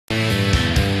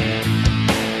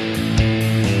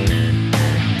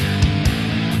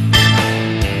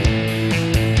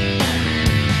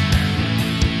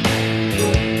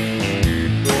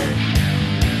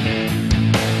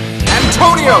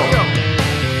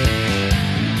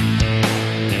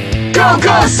Go,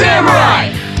 go, Samurai!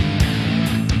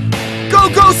 Go,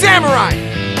 go, Samurai!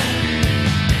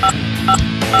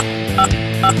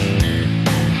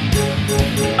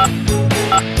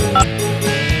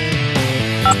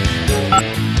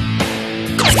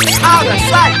 Out of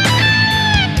sight!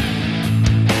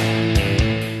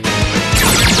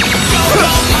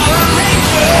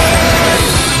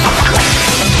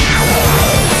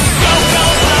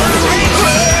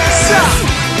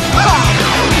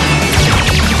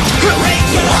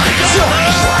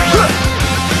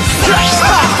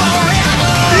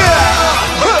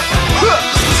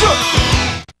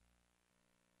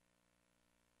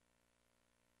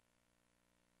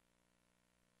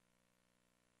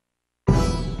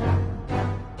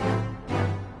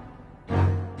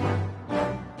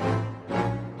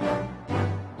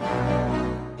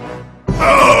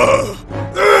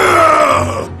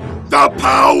 The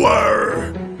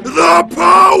power! The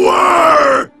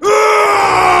power!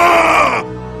 Ah!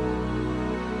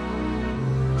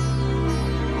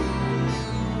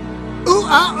 Ooh,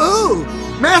 ooh!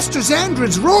 Master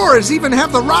Xandred's roars even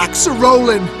have the rocks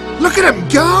a-rolling! Look at him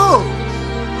go!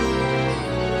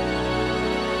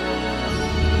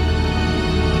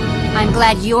 I'm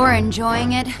glad you're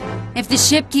enjoying it. If the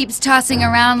ship keeps tossing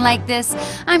around like this,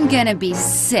 I'm gonna be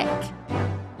sick.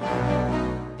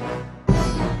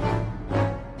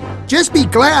 Just be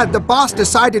glad the boss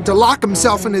decided to lock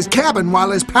himself in his cabin while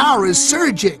his power is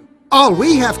surging. All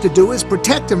we have to do is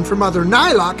protect him from other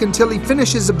Nylok until he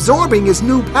finishes absorbing his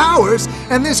new powers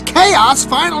and this chaos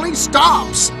finally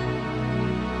stops.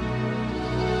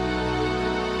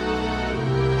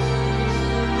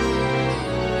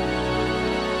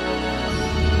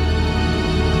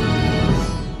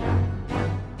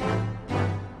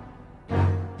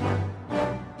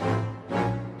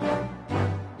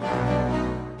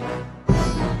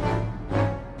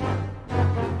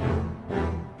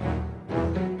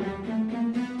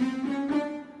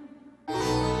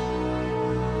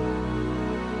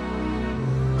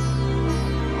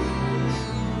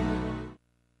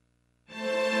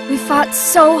 We fought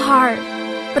so hard,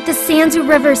 but the Sanzu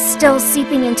River's still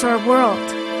seeping into our world.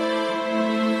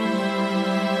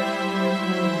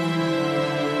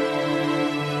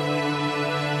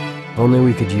 If only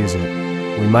we could use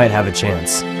it, we might have a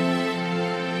chance.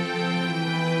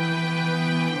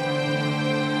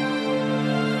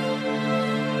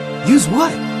 Use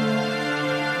what?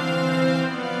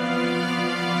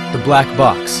 The black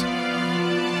box.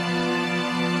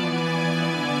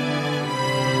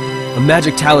 A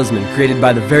magic talisman created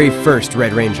by the very first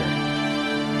Red Ranger.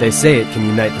 They say it can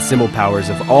unite the symbol powers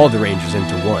of all the Rangers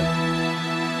into one.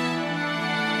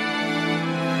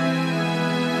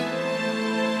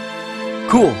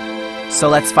 Cool. So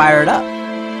let's fire it up.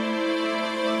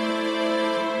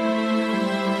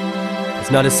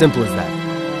 It's not as simple as that.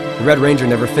 The Red Ranger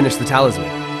never finished the talisman.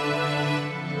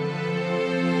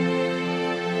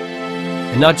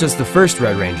 And not just the first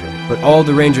Red Ranger, but all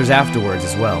the Rangers afterwards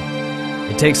as well.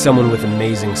 It takes someone with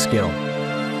amazing skill.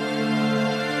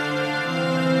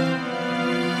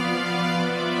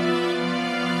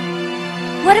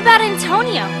 What about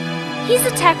Antonio? He's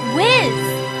a tech whiz.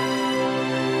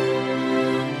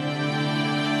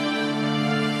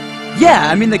 Yeah,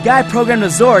 I mean the guy programmed a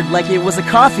Zord like it was a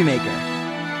coffee maker.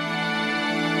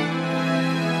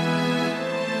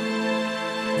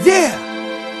 Yeah!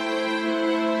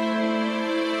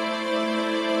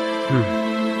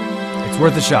 It's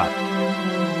worth a shot.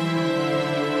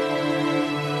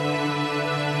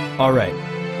 Alright,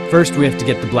 first we have to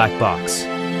get the black box,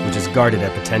 which is guarded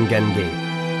at the Tengen Gate.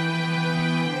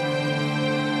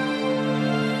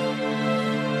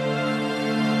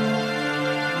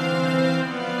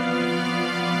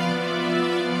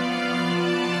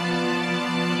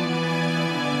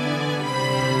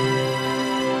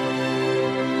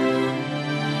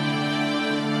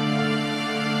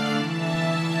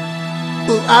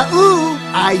 Ooh, ooh,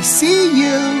 I see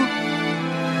you!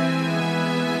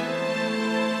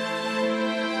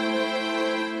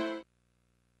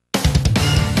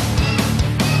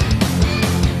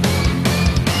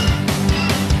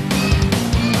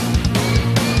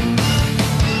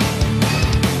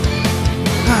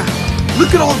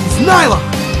 Look at all these Nylon!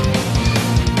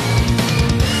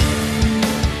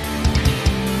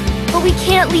 But we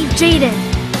can't leave Jaden.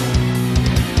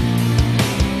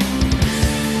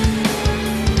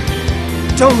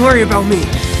 Don't worry about me.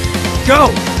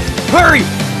 Go! Hurry!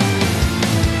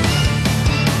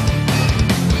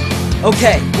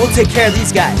 Okay, we'll take care of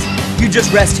these guys. You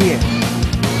just rest here.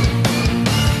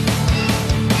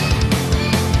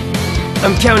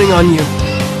 I'm counting on you.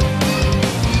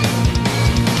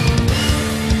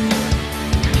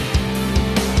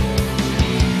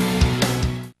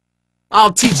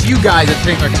 I'll teach you guys a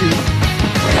thing or two.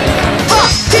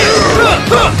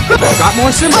 Got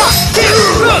more symbols.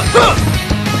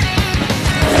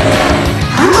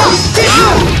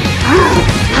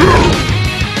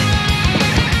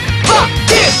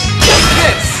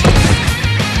 This.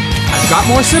 I've got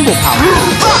more symbol power.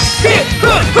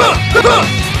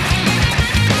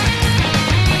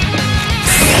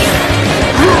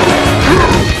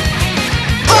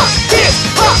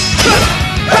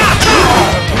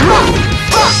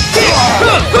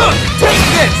 Take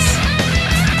this!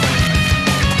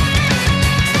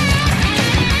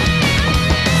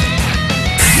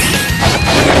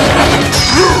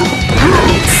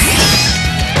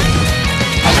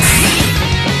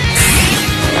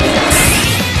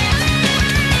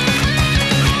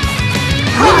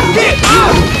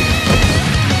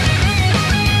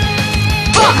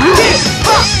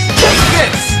 Take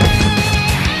this!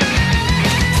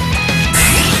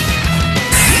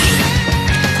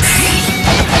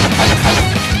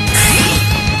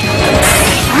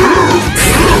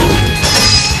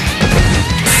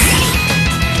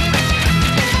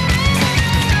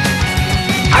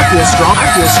 I feel strong. I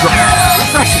feel strong.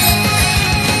 Refreshing.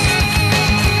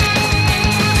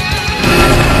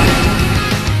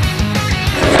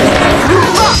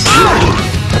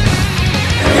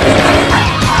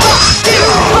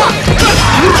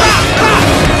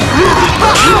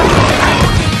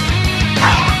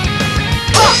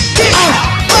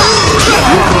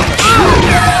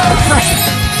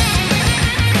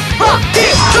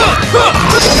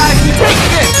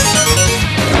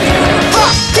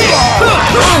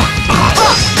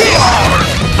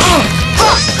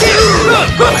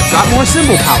 I've got more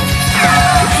symbol power.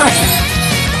 Refreshing.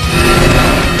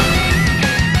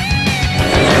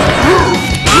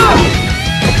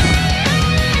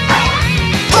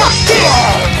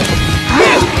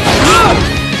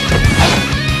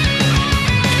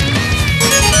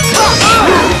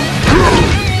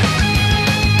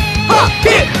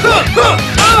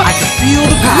 I can feel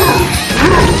the power.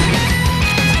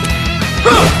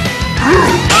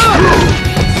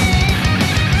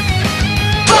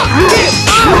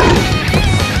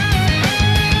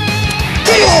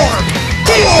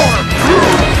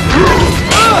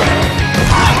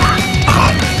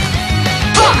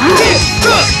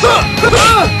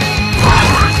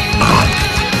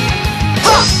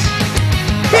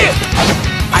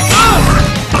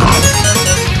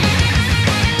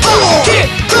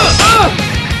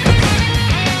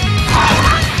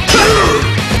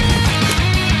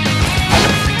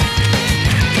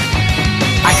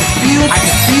 I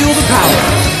can feel the power.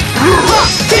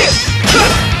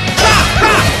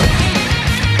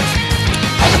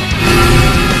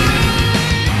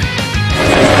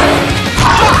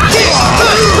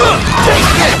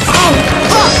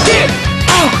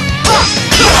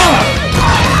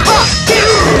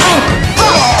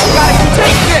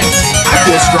 I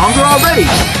feel stronger already.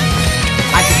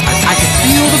 I can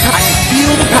feel the power. I can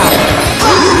feel the power.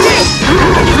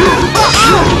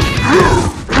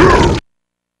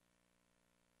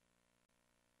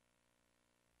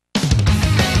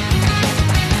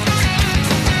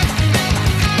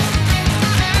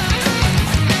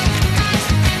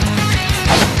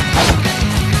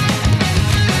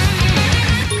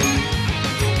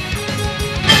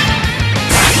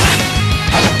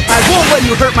 I won't let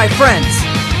you hurt my friends.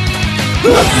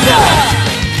 Leave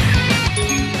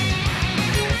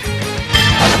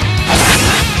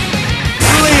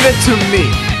it to me.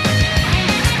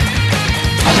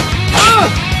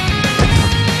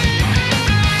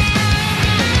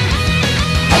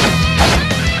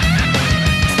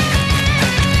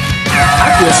 I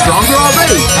feel stronger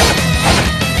already.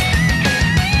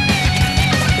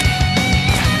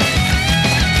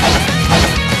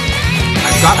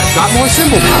 I've got more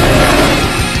symbol power.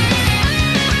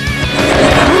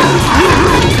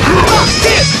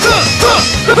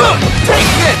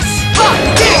 Take this!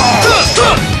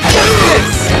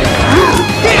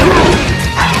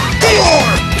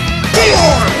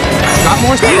 I've got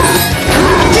more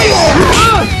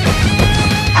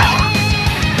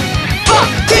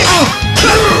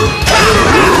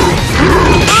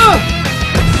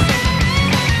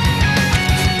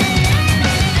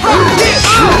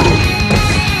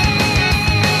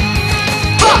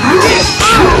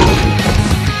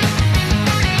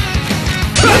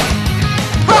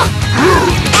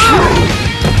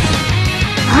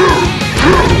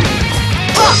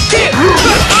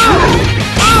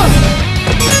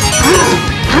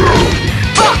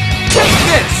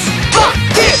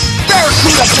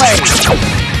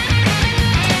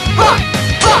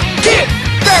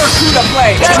Barracuda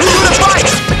blade!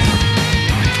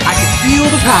 I can feel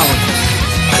the power.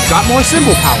 got more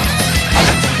symbol power.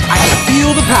 I can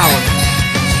feel the power.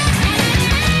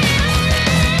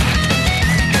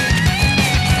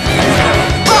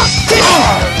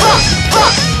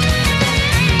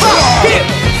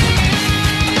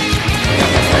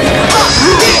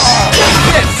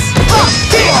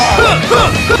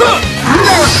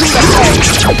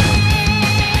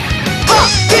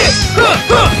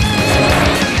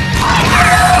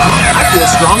 I feel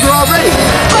stronger already.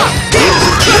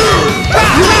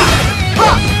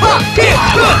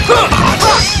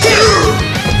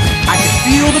 I can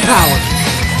feel the power.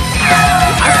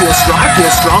 I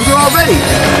feel stronger already.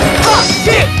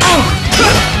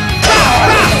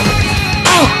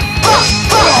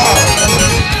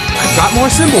 I've got more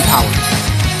symbol power.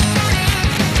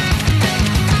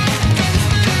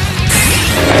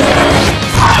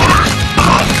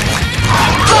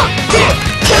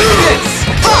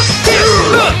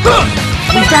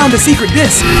 We found a secret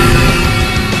disc.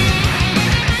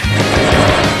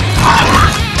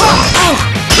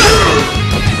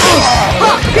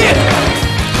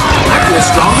 I feel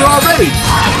stronger already.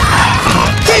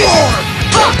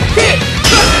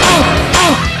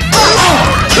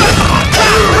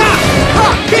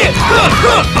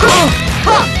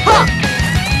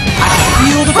 I can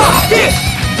feel the power.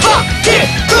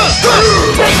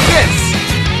 Take this!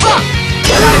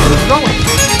 Gotta keep going.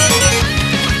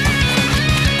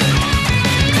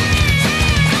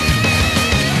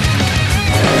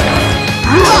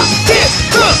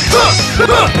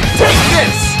 Take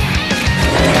this!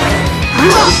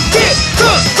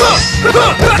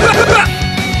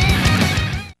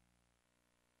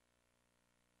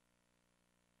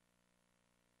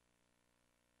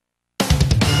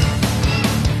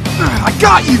 I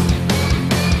got you!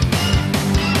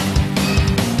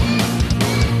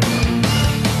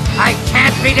 I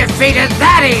can't be defeated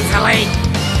that easily!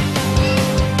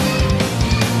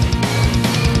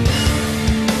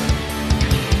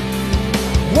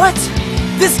 What?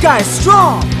 This guy is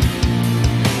strong!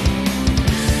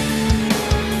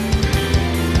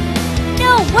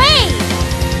 No way!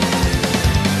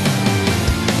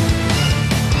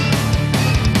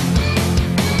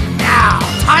 Now,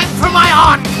 time for my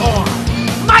encore!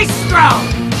 Maestro!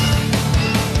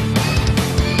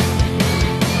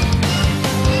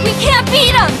 We can't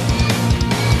beat him!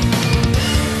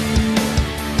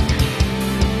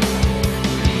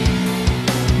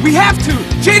 We have to!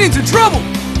 Jaden's in trouble!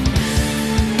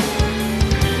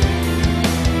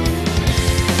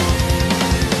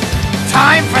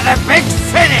 Time for the big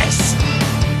finish!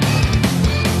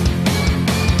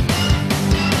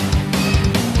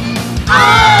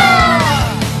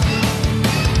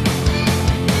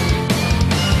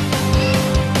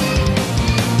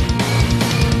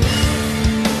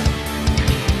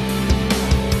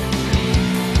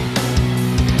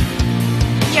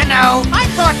 You know, I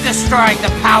thought destroying the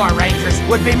Power Rangers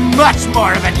would be much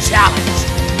more of a challenge.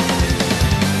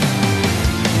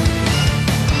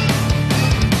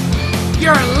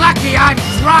 You're lucky I'm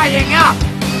drying up!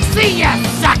 See ya,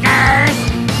 suckers!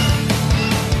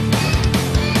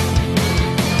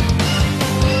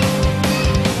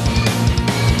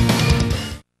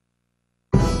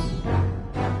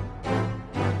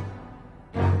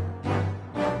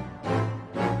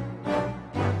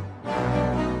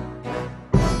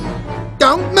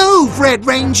 Don't move, Red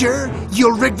Ranger.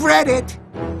 You'll regret it.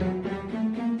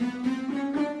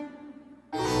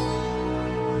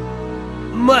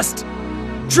 Must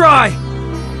try!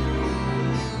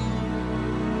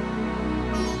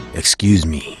 Excuse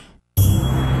me.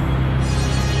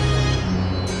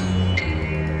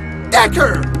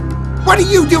 Decker! What are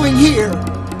you doing here?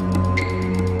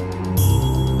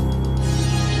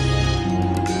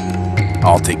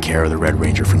 I'll take care of the Red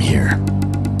Ranger from here.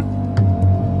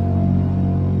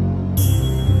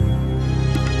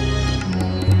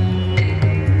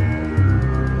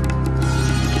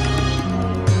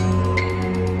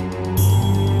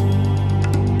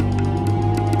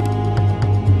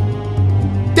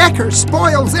 Decker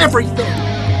spoils everything.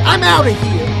 I'm out of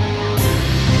here.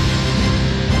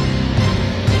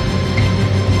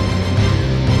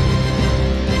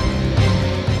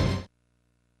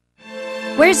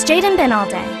 Where's Jaden been all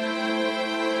day?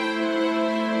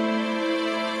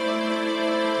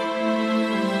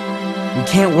 We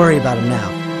can't worry about him now.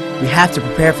 We have to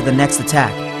prepare for the next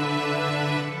attack.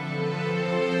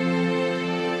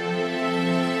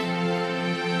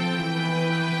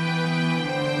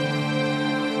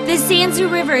 The Zanzu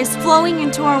River is flowing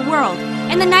into our world,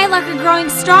 and the Nightlock are growing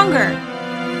stronger.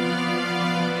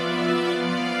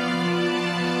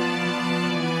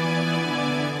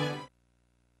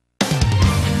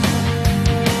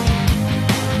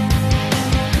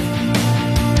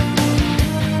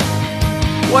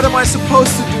 What am I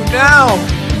supposed to do now?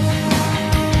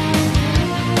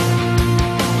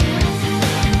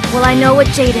 Well, I know what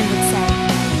Jaden would say.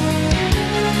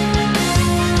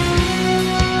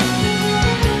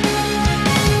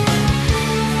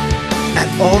 At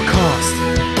all costs,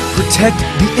 protect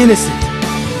the innocent.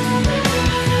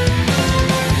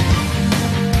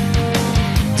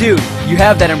 Dude, you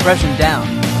have that impression down.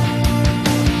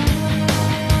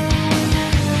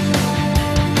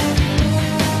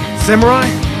 Samurai,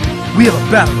 we have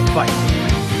a battle to fight.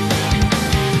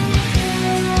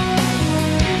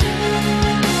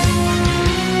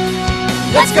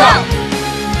 Let's go!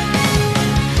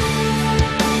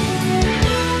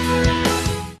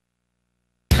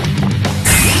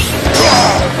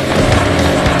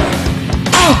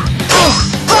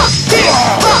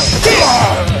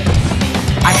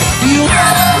 I can feel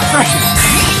refreshing.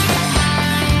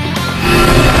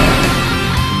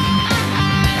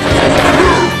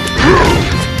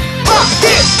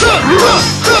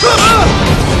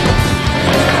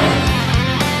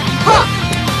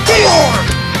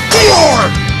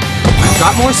 I've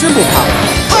got more symbol power.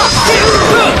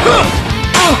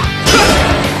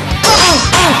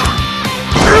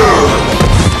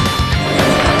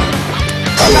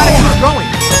 I gotta keep going.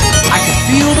 I can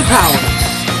feel the power.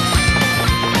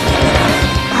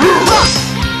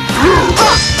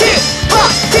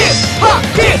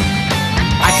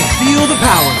 I can feel the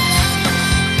power.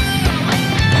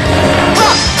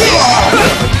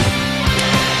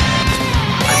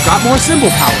 I've got more symbol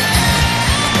power.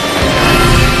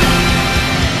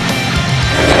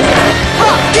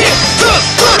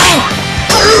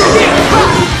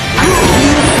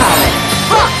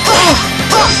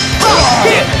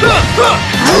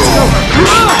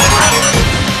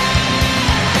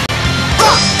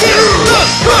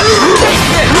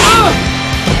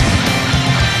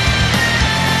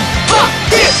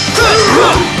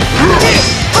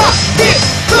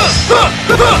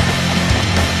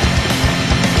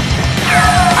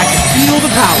 I can feel the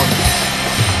power.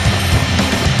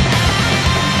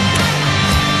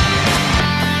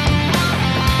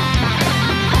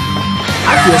 I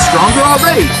feel stronger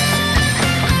already.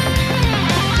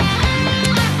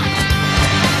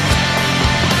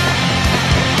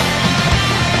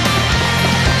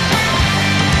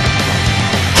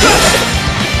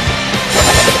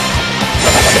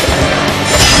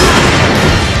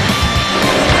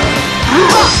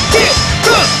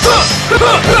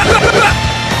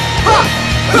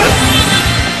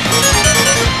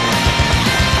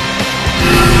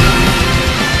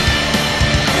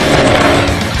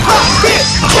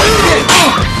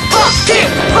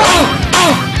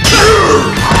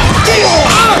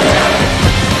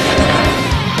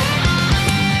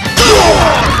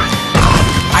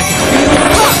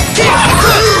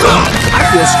 I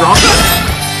feel stronger.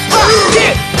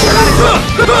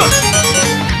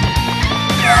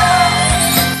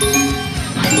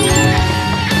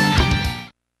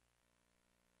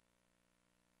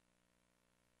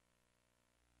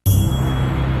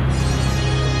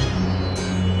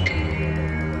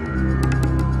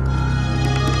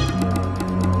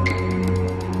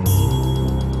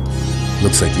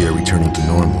 Looks like you're returning to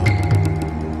normal.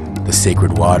 The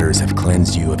sacred waters have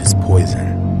cleansed you of his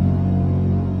poison.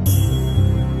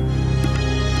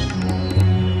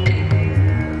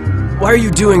 Why are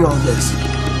you doing all this?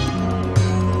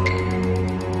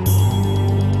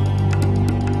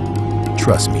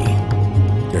 Trust me,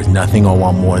 there's nothing I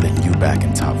want more than you back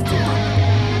in top 4.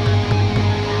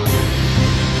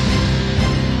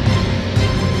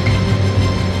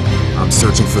 I'm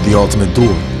searching for the ultimate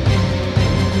duel.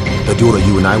 The duel that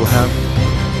you and I will have.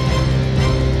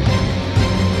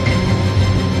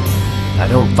 I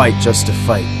don't fight just to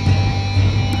fight.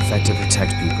 I fight to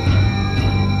protect people.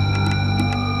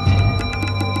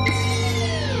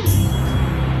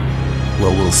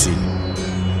 Well, we'll see.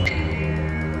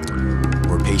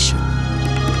 We're patient.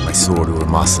 My sword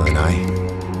Uramasa and I.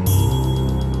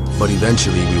 But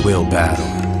eventually we will battle.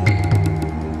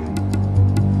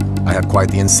 I have quite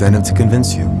the incentive to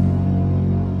convince you.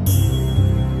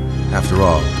 After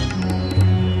all,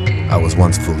 I was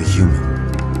once fully human.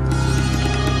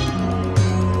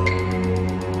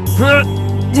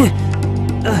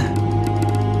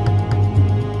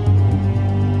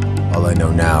 All I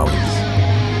know now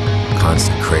is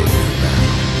constant craving for battle.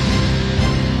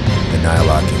 The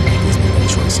Nihilakeen gives me no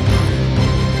choice about it.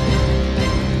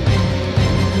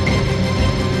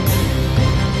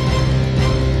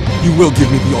 You will give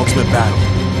me the ultimate battle,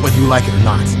 whether you like it or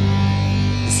not.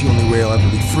 It's the only way I'll ever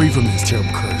be free from this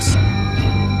terrible curse.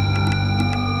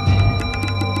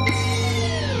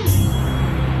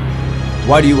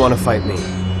 Why do you want to fight me?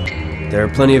 There are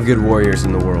plenty of good warriors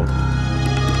in the world.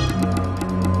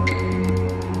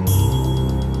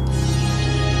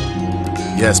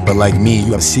 Yes, but like me,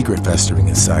 you have a secret festering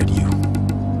inside you.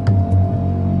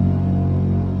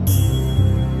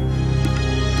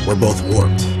 We're both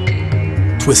warped,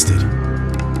 twisted.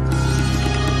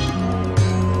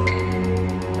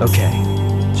 Okay,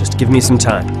 just give me some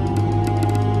time.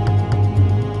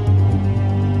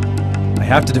 I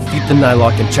have to defeat the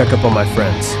Nylok and check up on my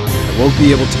friends. I won't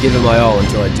be able to give it my all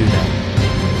until I do that.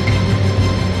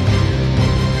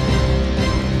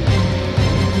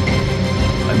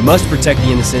 I must protect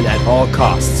the innocent at all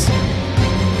costs.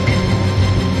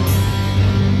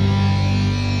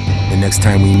 The next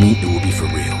time we meet, it will be for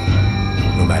real.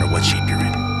 No matter what shape you're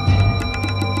in.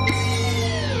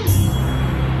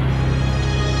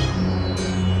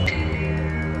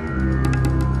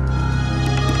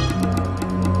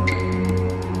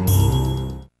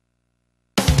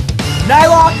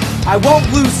 Nylok, I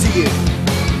won't lose to you!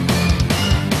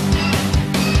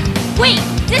 Wait,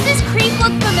 does this creep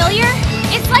look familiar?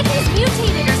 It's like he's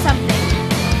mutated or something.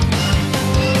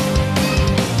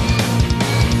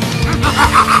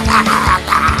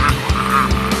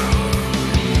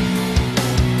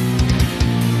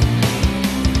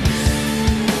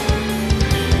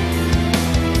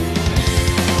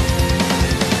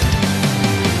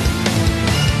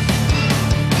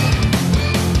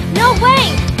 No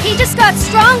way! He just got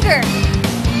stronger!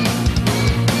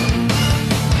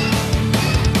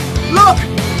 Look!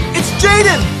 It's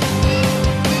Jaden!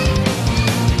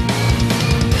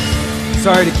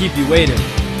 Sorry to keep you waiting.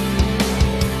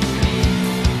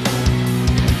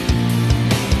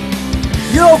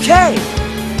 You're okay!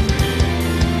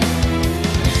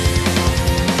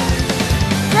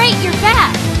 Great, you're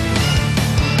back!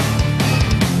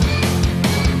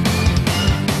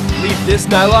 Leave this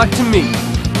Nylok to me.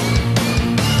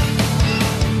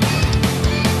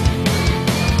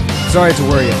 Sorry to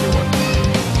worry everyone.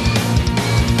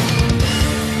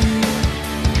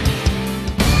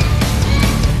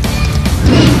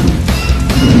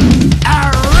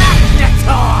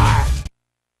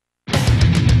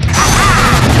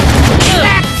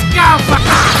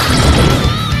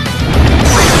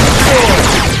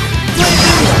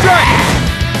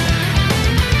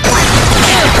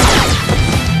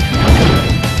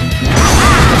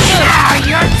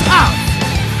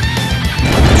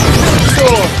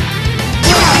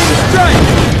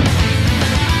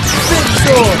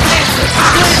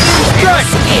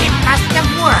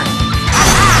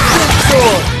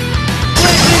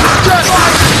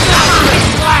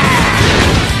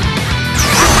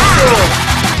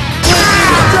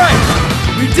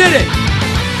 We did it!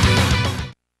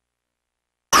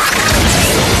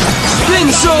 Spin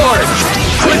sword!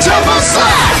 Quintuple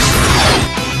slash!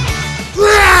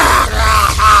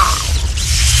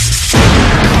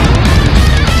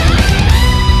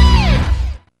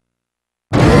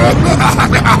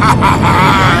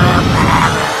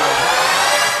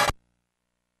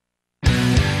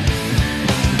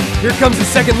 Here comes the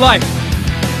second life.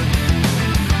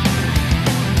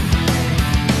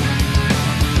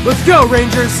 Let's go,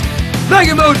 Rangers!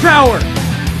 Mega Mode power!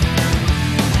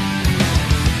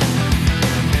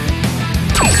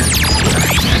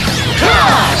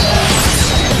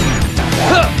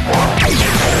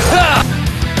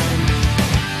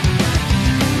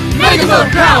 Mega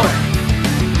Mode power!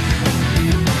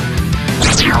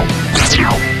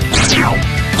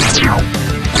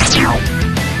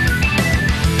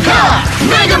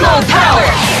 Mega Mode power!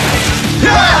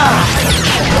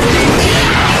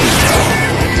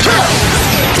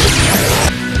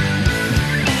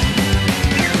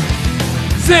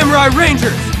 Samurai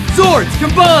Rangers! Swords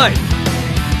combined!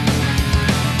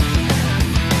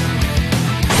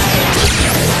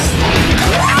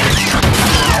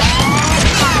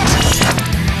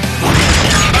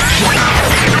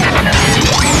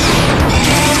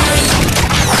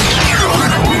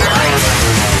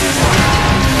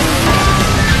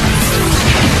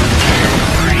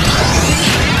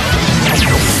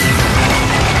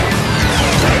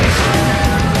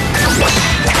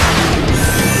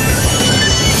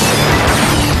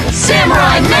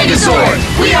 Samurai Megazord!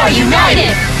 We are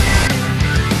united!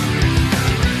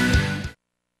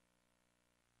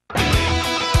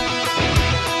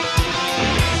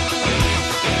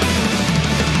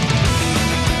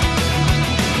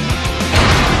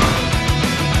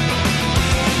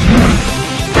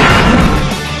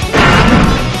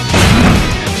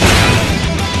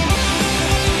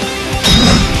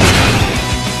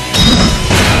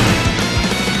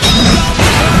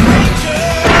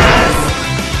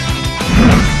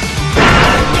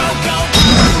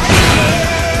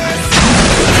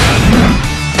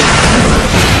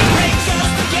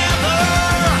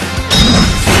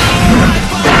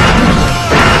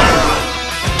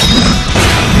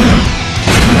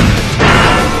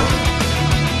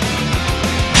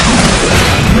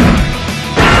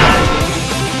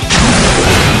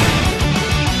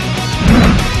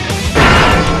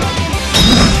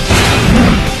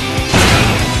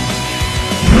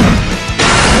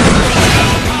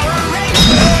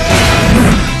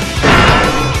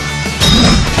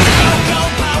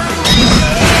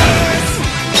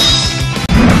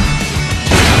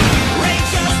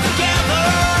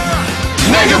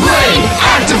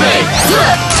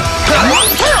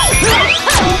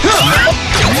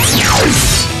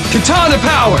 Katana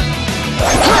power!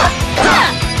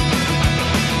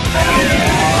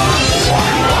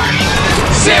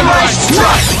 Samurai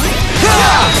strike!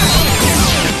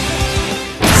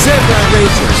 Samurai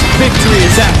Rangers, victory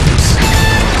is ours!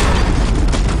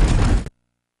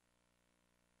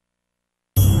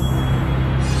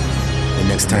 The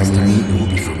next time we meet, it will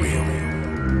be for real.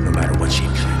 No matter what shape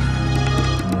you're in.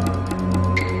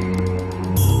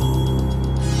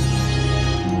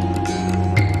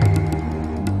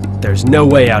 There's no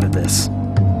way out of this.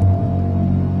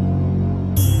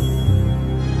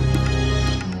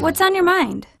 What's on your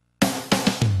mind?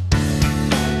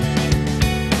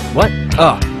 What?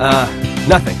 Oh,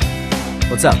 nothing.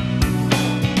 What's up?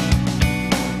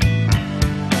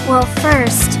 Well,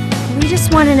 first, we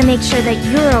just wanted to make sure that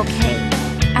you're okay,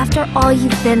 after all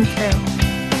you've been through.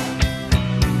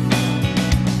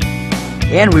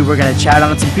 And we were gonna chat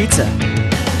on some pizza.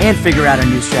 And figure out a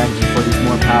new strategy for these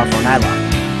more powerful Nylok.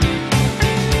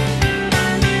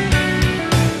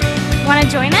 Wanna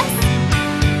join us?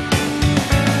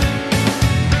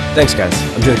 Thanks, guys.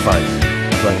 I'm doing fine.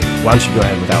 But why don't you go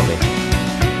ahead without me?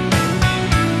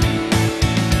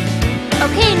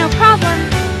 Okay, no problem.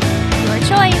 Your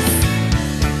choice.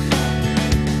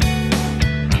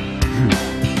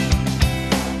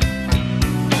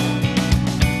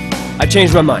 I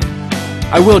changed my mind.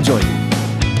 I will join you.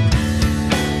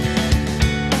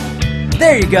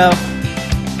 There you go.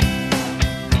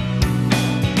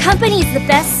 Company's the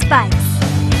best spice.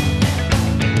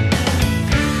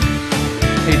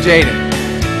 Hey, Jaden.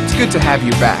 It's good to have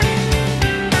you back.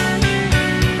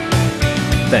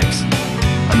 Thanks.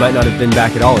 I might not have been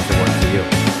back at all if it weren't for you.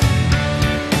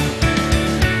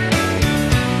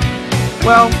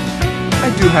 Well, I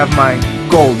do have my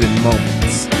golden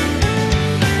moments.